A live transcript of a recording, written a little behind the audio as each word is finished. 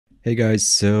Hey guys,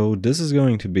 so this is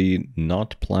going to be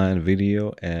not planned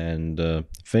video, and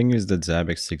thing is that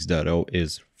Zabbix 6.0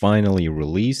 is finally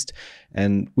released,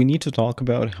 and we need to talk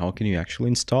about how can you actually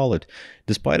install it.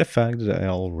 Despite the fact that I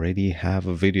already have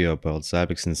a video about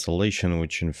Zabbix installation,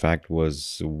 which in fact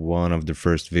was one of the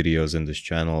first videos in this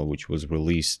channel, which was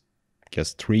released I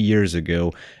guess 3 years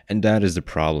ago, and that is the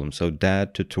problem. So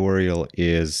that tutorial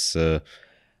is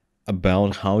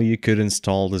about how you could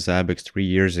install the Zabbix 3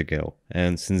 years ago,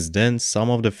 and since then some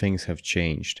of the things have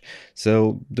changed.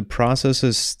 So the process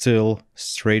is still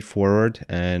straightforward,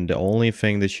 and the only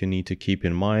thing that you need to keep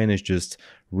in mind is just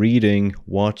reading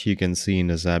what you can see in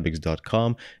the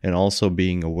zabbix.com and also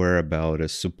being aware about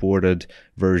supported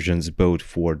versions both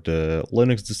for the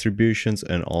Linux distributions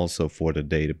and also for the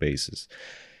databases.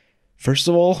 First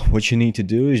of all, what you need to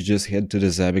do is just head to the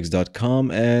zabbix.com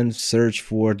and search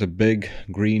for the big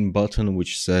green button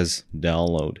which says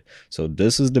download. So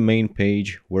this is the main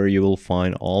page where you will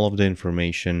find all of the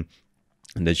information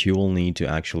that you will need to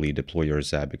actually deploy your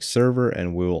Zabbix server,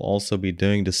 and we will also be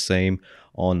doing the same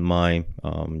on my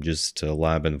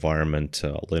lab environment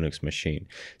Linux machine.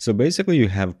 So basically you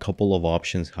have a couple of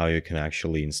options how you can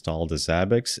actually install the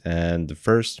Zabbix, and the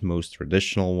first most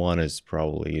traditional one is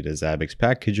probably the Zabbix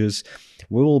Packages.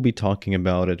 We will be talking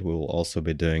about it. We will also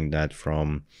be doing that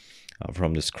from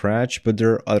the scratch, but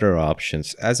there are other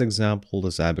options. As example, the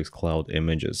Zabbix Cloud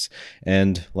Images.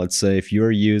 And let's say if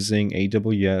you're using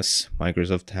AWS,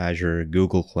 Microsoft Azure,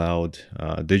 Google Cloud,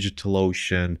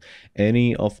 DigitalOcean,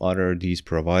 any of other these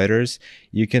providers,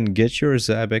 you can get your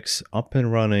Zabbix up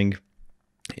and running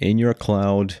in your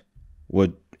cloud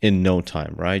in no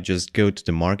time, right? Just go to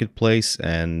the marketplace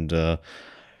and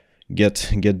get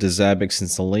the Zabbix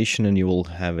installation, and you will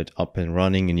have it up and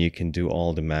running, and you can do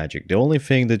all the magic. The only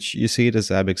thing that you see, the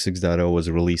Zabbix 6.0 was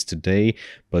released today,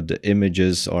 but the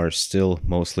images are still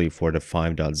mostly for the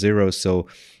 5.0, so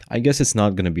I guess it's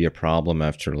not going to be a problem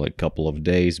after like a couple of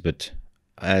days. But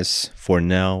as for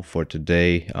now, for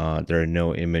today, there are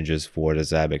no images for the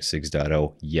Zabbix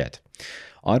 6.0 yet.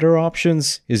 Other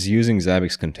options is using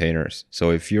Zabbix containers. So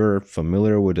if you're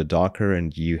familiar with the Docker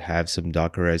and you have some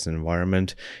Dockerized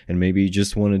environment, and maybe you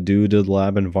just want to do the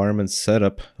lab environment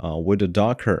setup with the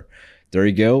Docker, there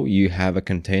you go. You have a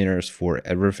containers for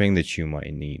everything that you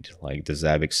might need, like the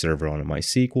Zabbix server on a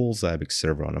MySQL, Zabbix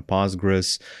server on a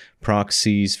Postgres,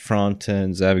 proxies,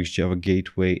 frontend, Zabbix Java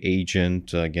Gateway,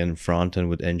 agent, again, frontend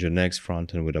with Nginx,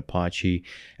 frontend with Apache,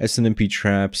 SNMP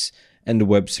traps, and the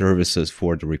web services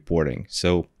for the reporting.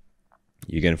 So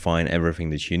you can find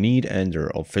everything that you need, and their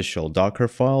official Docker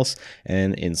files.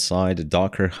 And inside the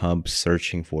Docker Hub,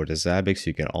 searching for the Zabbix,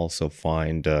 you can also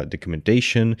find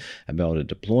documentation about the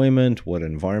deployment, what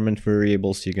environment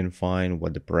variables you can find,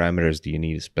 what the parameters do you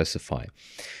need to specify.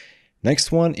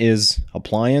 Next one is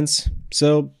appliance.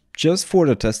 So just for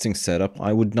the testing setup,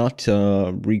 I would not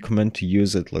recommend to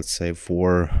use it, let's say,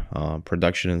 for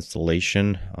production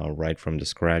installation right from the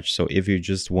scratch. So if you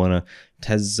just want to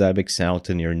test Zabbix out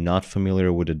and you're not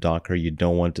familiar with the Docker, you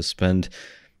don't want to spend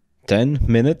 10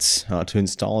 minutes to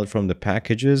install it from the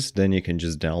packages, then you can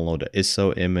just download the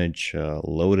ISO image,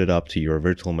 load it up to your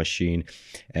virtual machine,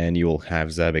 and you will have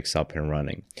Zabbix up and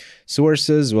running.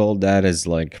 Sources, well, that is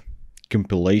like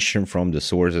compilation from the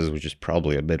sources, which is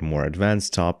probably a bit more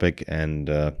advanced topic, and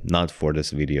not for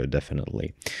this video,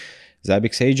 definitely.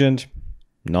 Zabbix agent,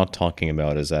 not talking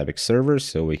about a Zabbix server,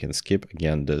 so we can skip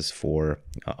again this for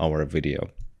our video.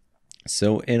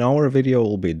 So in our video,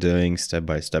 we'll be doing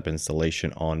step-by-step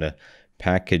installation on the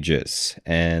packages,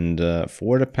 and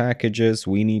for the packages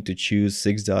we need to choose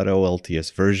 6.0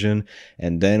 LTS version,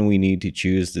 and then we need to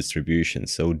choose distribution.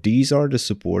 So these are the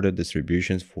supported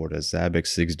distributions for the Zabbix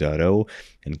 6.0,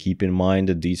 and keep in mind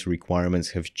that these requirements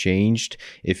have changed.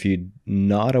 If you're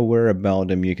not aware about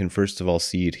them, you can first of all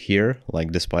see it here,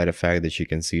 like despite the fact that you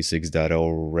can see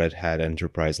 6.0 Red Hat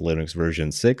Enterprise Linux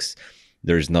version 6,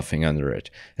 there's nothing under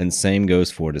it. And same goes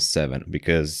for the 7,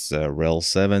 because RHEL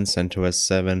 7, CentOS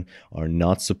 7 are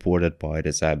not supported by the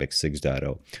Zabbix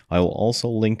 6.0. I will also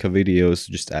link a videos,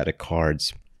 just add a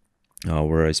cards,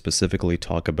 where I specifically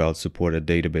talk about supported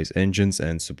database engines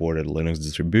and supported Linux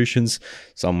distributions.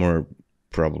 Somewhere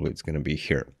probably it's going to be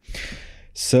here.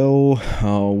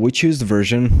 So we choose the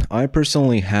version. I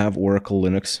personally have Oracle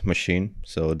Linux machine,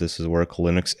 so this is Oracle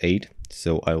Linux 8.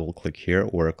 So I will click here,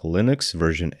 Oracle Linux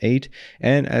version 8.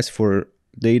 And as for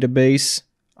database,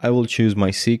 I will choose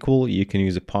MySQL. You can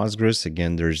use a Postgres.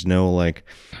 Again, there's no like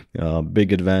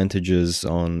big advantages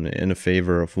in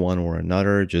favor of one or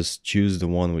another. Just choose the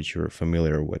one which you're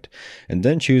familiar with. And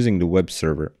then choosing the web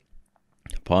server,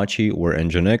 Apache or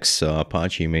Nginx.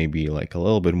 Apache may be like a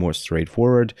little bit more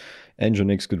straightforward.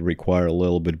 Nginx could require a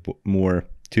little bit more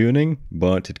tuning,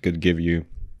 but it could give you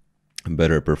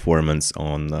better performance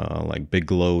on like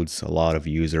big loads, a lot of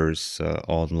users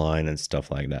online and stuff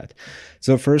like that.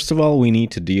 So first of all, we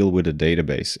need to deal with a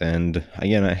database. And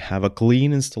again, I have a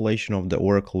clean installation of the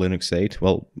Oracle Linux 8.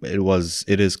 Well,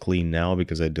 it is clean now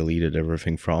because I deleted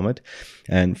everything from it.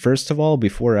 And first of all,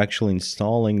 before actually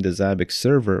installing the Zabbix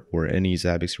server or any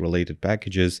Zabbix related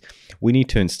packages, we need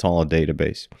to install a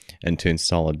database. And to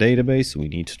install a database, we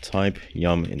need to type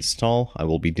yum install. I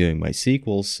will be doing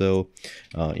MySQL, so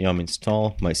yum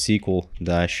install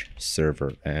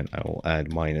MySQL-server, and I will add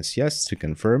 -yes to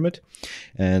confirm it.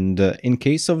 And in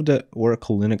case of the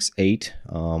Oracle Linux 8,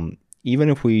 even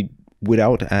if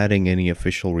without adding any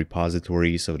official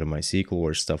repositories of the MySQL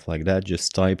or stuff like that,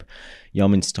 just type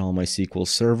yum install MySQL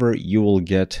server, you will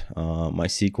get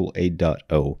MySQL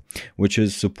 8.0, which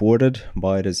is supported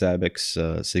by the Zabbix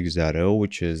 6.0,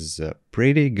 which is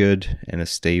pretty good and a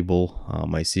stable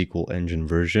MySQL engine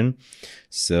version.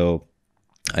 So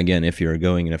again, if you're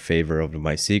going in a favor of the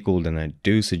MySQL, then I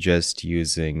do suggest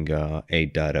using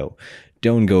 8.0.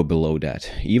 Don't go below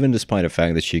that, even despite the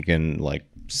fact that you can like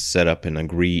set up and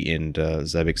agree in the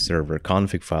Zabbix server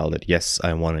config file that yes,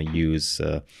 I want to use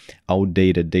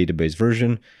outdated database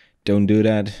version. Don't do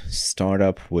that. Start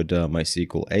up with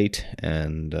MySQL 8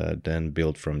 and then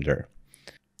build from there.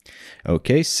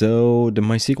 Okay, so the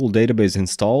MySQL database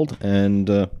installed, and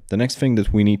the next thing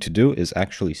that we need to do is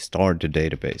actually start the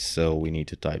database. So we need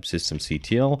to type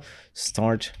systemctl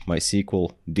start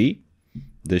MySQL d.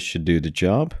 This should do the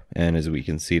job, and as we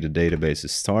can see, the database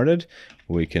is started.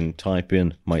 We can type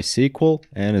in MySQL,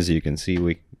 and as you can see,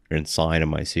 we're inside a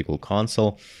MySQL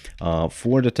console.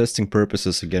 For the testing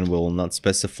purposes, again, we will not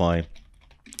specify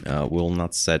we'll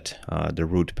not set the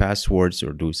root passwords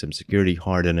or do some security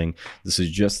hardening. This is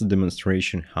just a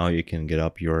demonstration how you can get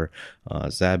up your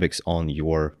Zabbix on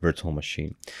your virtual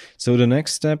machine. So the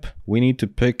next step, we need to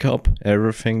pick up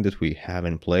everything that we have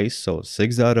in place. So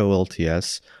 6.0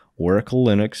 LTS, Oracle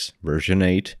Linux, version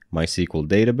 8, MySQL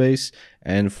database,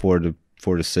 and for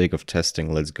the sake of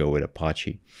testing, let's go with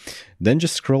Apache. Then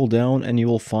just scroll down and you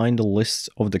will find a list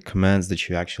of the commands that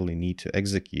you actually need to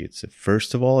execute. So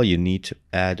first of all, you need to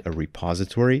add a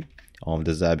repository of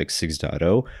the Zabbix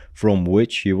 6.0 from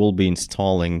which you will be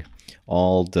installing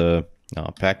all the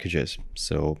packages.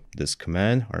 So this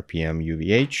command, rpm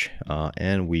uvh,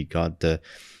 and we got the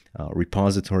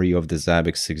repository of the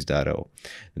Zabbix 6.0.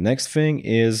 The next thing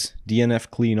is dnf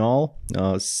clean all.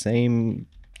 Same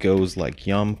goes like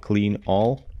yum clean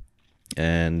all,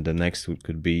 and the next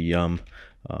could be yum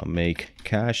make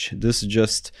cache. This is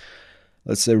just,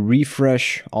 let's say,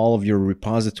 refresh all of your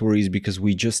repositories because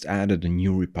we just added a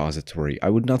new repository. I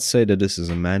would not say that this is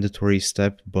a mandatory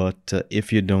step, but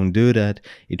if you don't do that,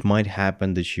 it might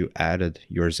happen that you added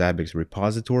your Zabbix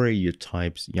repository, you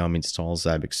type yum install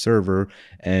Zabbix server,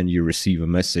 and you receive a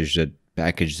message that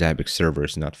package Zabbix server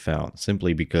is not found,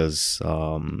 simply because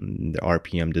the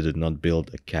RPM did not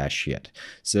build a cache yet.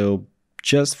 So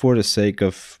just for the sake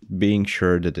of being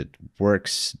sure that it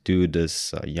works, do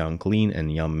this yum clean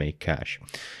and yum make cache.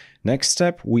 Next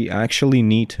step, we actually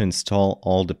need to install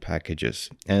all the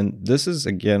packages. And this is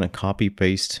again a copy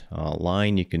paste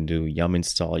line. You can do yum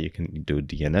install, you can do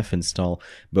dnf install.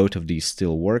 Both of these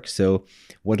still work. So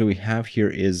what do we have here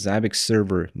is Zabbix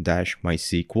server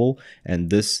 -MySQL,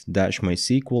 and this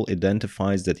 -MySQL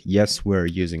identifies that yes, we're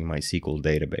using MySQL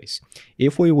database.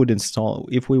 If we would install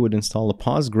a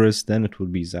Postgres, then it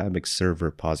would be Zabbix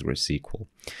server PostgreSQL.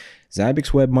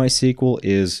 Zabbix Web MySQL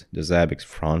is the Zabbix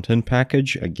Frontend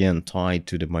package, again tied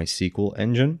to the MySQL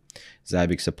engine.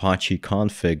 Zabbix Apache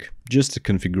config, just a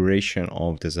configuration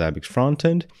of the Zabbix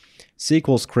Frontend.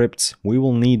 SQL scripts, we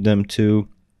will need them to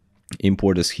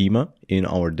import a schema in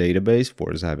our database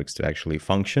for Zabbix to actually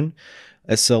function.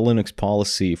 SL Linux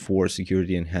policy for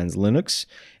security enhanced Linux,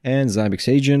 and Zabbix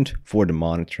agent for the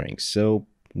monitoring. So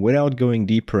without going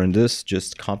deeper in this,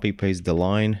 just copy paste the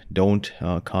line, don't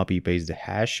copy paste the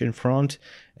hash in front,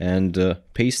 and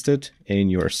paste it in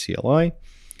your CLI.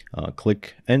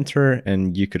 Click enter,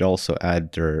 and you could also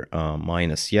add their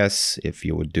 -yes. If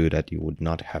you would do that, you would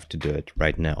not have to do it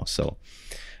right now. So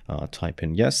type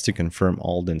in yes to confirm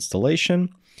all the installation,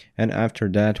 and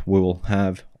after that we will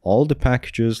have all the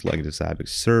packages like the Zabbix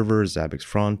server, Zabbix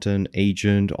frontend,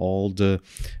 agent, all the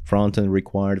frontend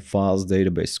required files,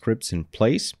 database scripts in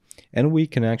place, and we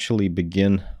can actually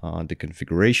begin the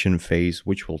configuration phase,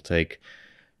 which will take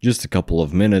just a couple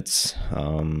of minutes.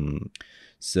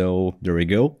 So there we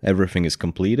go, everything is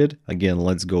completed. Again,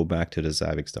 let's go back to the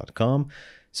zabbix.com.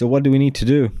 So what do we need to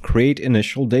do? Create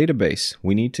initial database.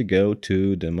 We need to go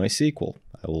to the MySQL.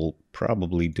 I will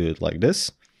probably do it like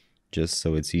this. just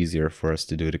so it's easier for us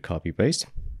to do the copy paste,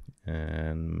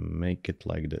 and make it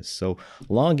like this. So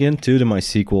log into the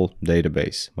MySQL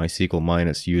database, MySQL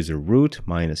minus user root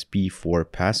minus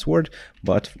p4 password.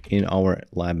 But in our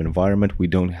lab environment, we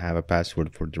don't have a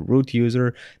password for the root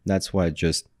user. That's why I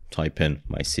just type in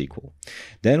MySQL.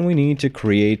 Then we need to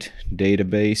create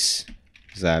database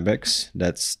Zabbix.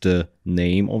 That's the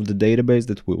name of the database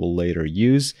that we will later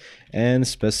use, and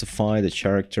specify the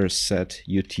character set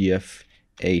UTF-8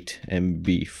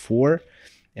 MB4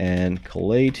 and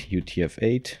collate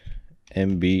UTF-8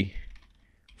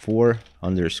 MB4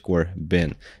 underscore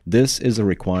bin. This is a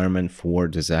requirement for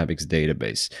the Zabbix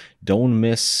database. Don't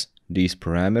miss these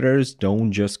parameters.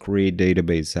 Don't just create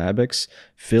database Zabbix.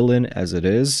 Fill in as it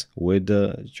is with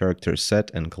the character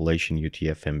set and collation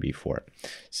UTF-MB4.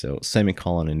 So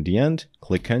semicolon in the end,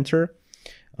 click enter.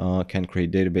 Can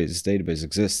create database. Database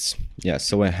exists. Yeah,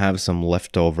 so I have some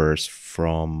leftovers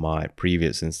from my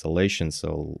previous installation,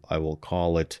 so I will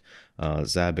call it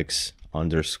Zabbix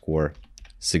underscore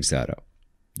 6.0.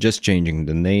 Just changing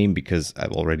the name because I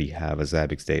already have a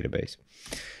Zabbix database.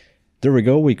 There we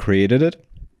go, we created it.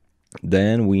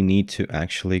 Then we need to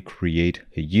actually create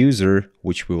a user,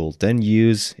 which we will then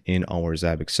use in our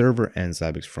Zabbix server and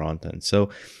Zabbix frontend. So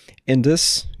in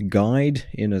this guide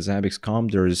in a Zabbix com,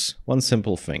 there's one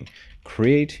simple thing.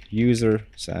 Create user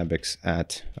Zabbix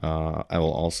at, I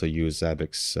will also use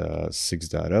Zabbix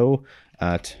 6.0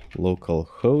 at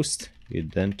localhost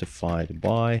identified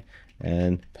by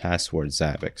and password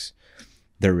Zabbix.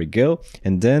 There we go.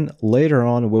 And then later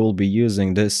on, we will be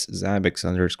using this Zabbix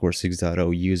underscore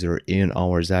 6.0 user in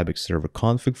our Zabbix server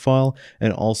config file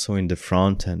and also in the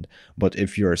front end. But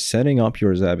if you are setting up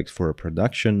your Zabbix for a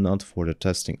production, not for the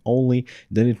testing only,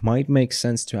 then it might make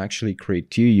sense to actually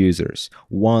create two users.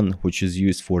 One which is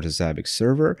used for the Zabbix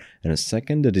server and a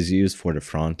second that is used for the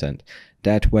front end.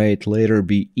 That way it later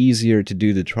be easier to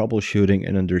do the troubleshooting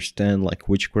and understand like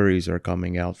which queries are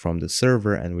coming out from the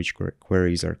server and which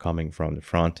queries are coming from the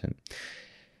front end.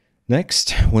 Next,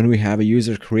 when we have a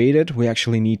user created, we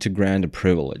actually need to grant a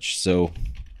privilege. So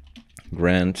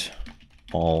grant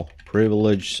all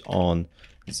privilege on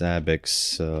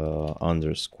Zabbix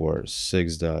underscore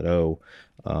 6.0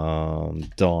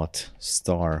 dot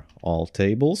star all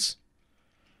tables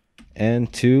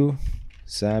and to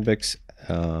Zabbix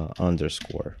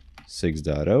underscore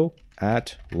 6.0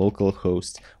 at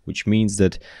localhost, which means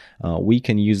that we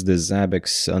can use the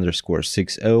Zabbix underscore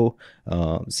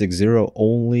 6.0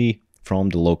 only from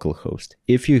the local host.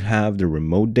 If you have the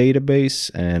remote database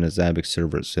and a Zabbix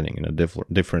server sitting in a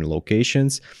different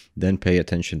locations, then pay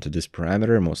attention to this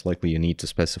parameter. Most likely you need to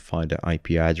specify the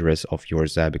IP address of your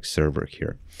Zabbix server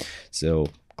here. So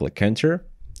click enter.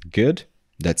 Good.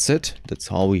 That's it.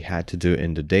 That's all we had to do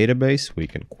in the database. We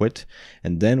can quit.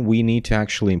 And then we need to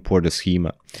actually import a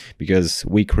schema because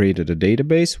we created a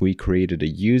database, we created the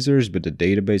users, but the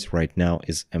database right now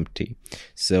is empty.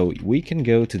 So we can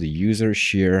go to the user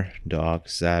share doc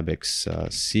Zabbix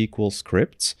SQL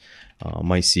scripts,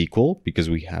 MySQL, because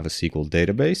we have a SQL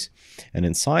database. And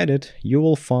inside it, you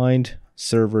will find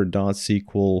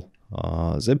server.sql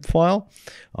zip file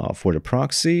for the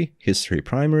proxy, history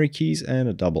primary keys, and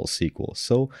a double SQL.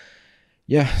 So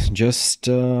yeah, just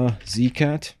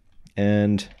zcat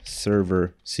and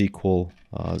server SQL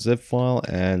zip file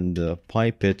and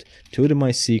pipe it to the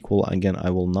MySQL. Again, I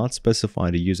will not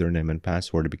specify the username and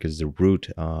password because the root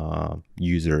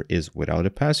user is without a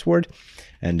password.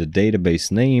 And the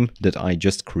database name that I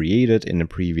just created in the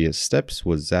previous steps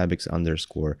was Zabbix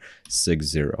underscore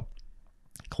 6.0.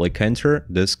 Click enter.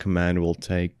 This command will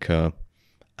take, I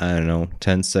don't know,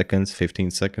 10 seconds,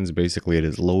 15 seconds. Basically, it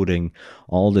is loading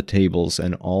all the tables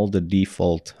and all the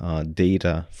default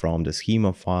data from the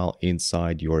schema file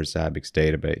inside your Zabbix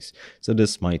database. So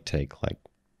this might take like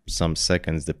some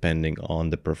seconds depending on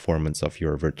the performance of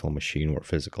your virtual machine or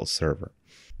physical server.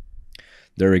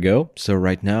 There we go. So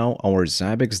right now our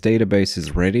Zabbix database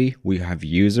is ready. We have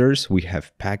users, we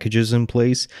have packages in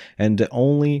place, and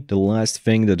the last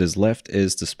thing that is left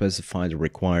is to specify the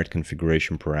required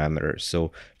configuration parameters.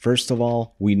 So first of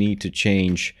all, we need to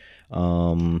change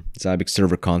Zabbix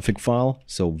server config file.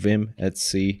 So vim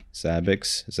etc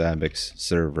zabbix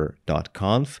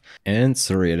server.conf. And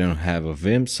sorry, I don't have a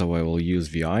vim, so I will use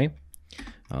vi.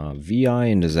 VI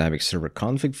in the Zabbix server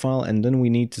config file, and then we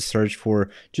need to search for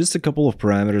just a couple of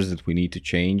parameters that we need to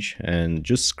change. And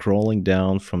just scrolling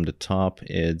down from the top,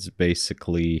 it's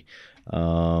basically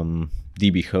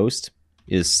DB host.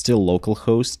 is still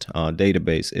localhost.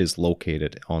 Database is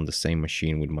located on the same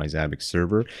machine with my Zabbix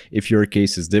server. If your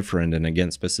case is different, then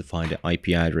again specify the IP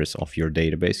address of your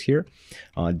database here.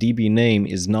 DB name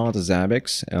is not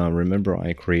Zabbix. Remember,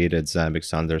 I created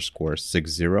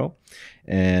Zabbix_60,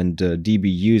 and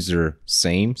DB user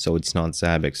same, so it's not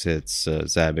Zabbix, it's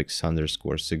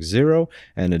Zabbix_60,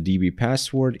 and the DB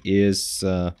password is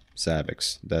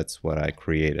Zabbix. That's what I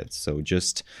created. So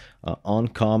just on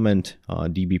comment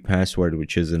DB password,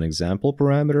 which is an example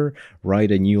parameter,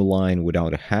 write a new line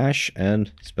without a hash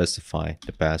and specify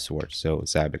the password. So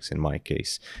Zabbix in my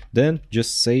case. Then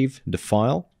just save the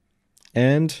file.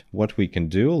 And what we can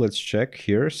do, let's check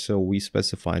here. So we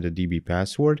specify the DB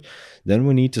password. Then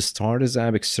we need to start a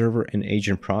Zabbix server and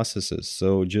agent processes.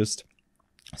 So just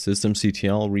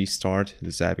systemctl restart the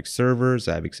Zabbix server,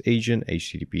 Zabbix agent,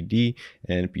 httpd,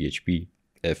 and php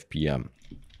fpm.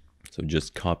 So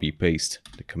just copy paste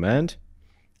the command.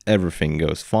 Everything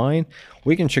goes fine.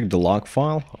 We can check the log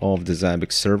file of the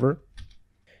Zabbix server.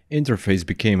 Interface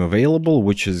became available,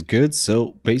 which is good.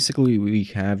 So basically we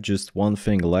have just one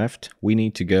thing left. We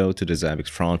need to go to the Zabbix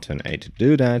frontend. And to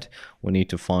do that, we need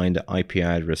to find the IP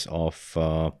address of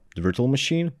the virtual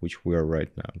machine, which we are right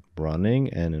now running.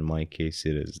 And in my case,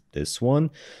 it is this one.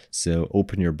 So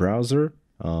open your browser.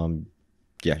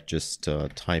 Just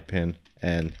type in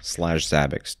and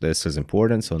 /Zabbix. This is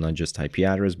important, so not just IP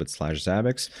address, but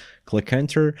 /Zabbix. Click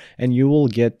enter, and you will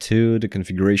get to the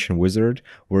configuration wizard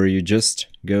where you just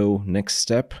go next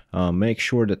step. Make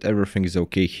sure that everything is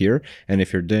okay here. And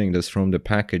if you're doing this from the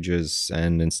packages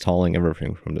and installing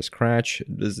everything from the scratch,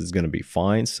 this is going to be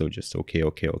fine. So just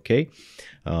okay.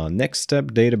 Next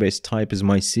step, database type is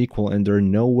MySQL, and there's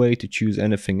no way to choose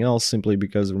anything else simply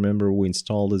because remember we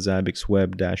installed the Zabbix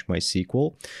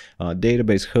web-MySQL.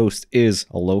 Database host is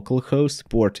a local host,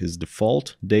 port is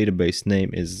default, database name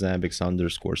is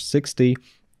Zabbix_60.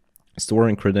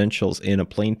 Storing credentials in a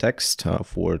plain text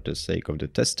for the sake of the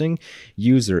testing.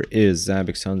 User is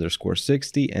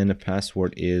Zabbix_60 and the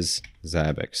password is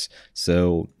Zabbix.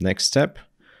 So next step,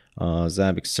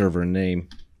 Zabbix server name,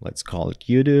 let's call it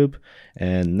YouTube.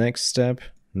 And next step,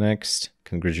 next,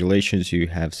 congratulations, you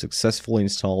have successfully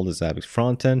installed the Zabbix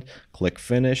frontend. Click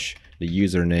finish. The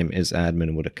username is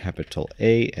admin with a capital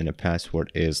A and the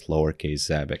password is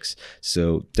lowercase Zabbix.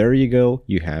 So there you go.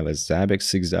 You have a Zabbix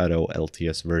 6.0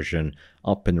 LTS version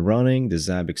up and running. The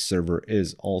Zabbix server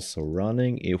is also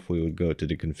running. If we would go to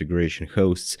the configuration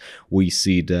hosts, we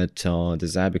see that the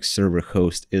Zabbix server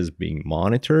host is being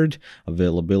monitored.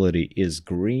 Availability is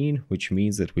green, which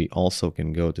means that we also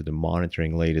can go to the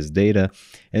monitoring latest data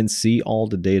and see all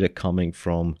the data coming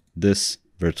from this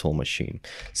virtual machine.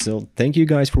 So thank you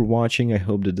guys for watching. I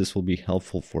hope that this will be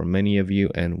helpful for many of you,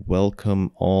 and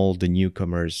welcome all the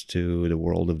newcomers to the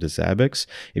world of the Zabbix.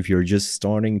 If you're just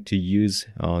starting to use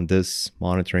this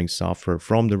monitoring software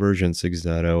from the version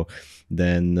 6.0,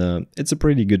 then it's a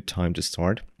pretty good time to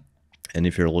start. And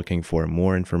if you're looking for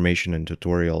more information and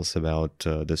tutorials about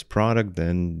this product,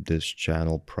 then this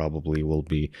channel probably will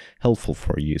be helpful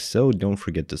for you. So don't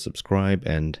forget to subscribe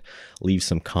and leave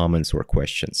some comments or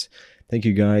questions. Thank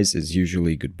you guys. As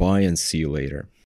usually, goodbye and see you later.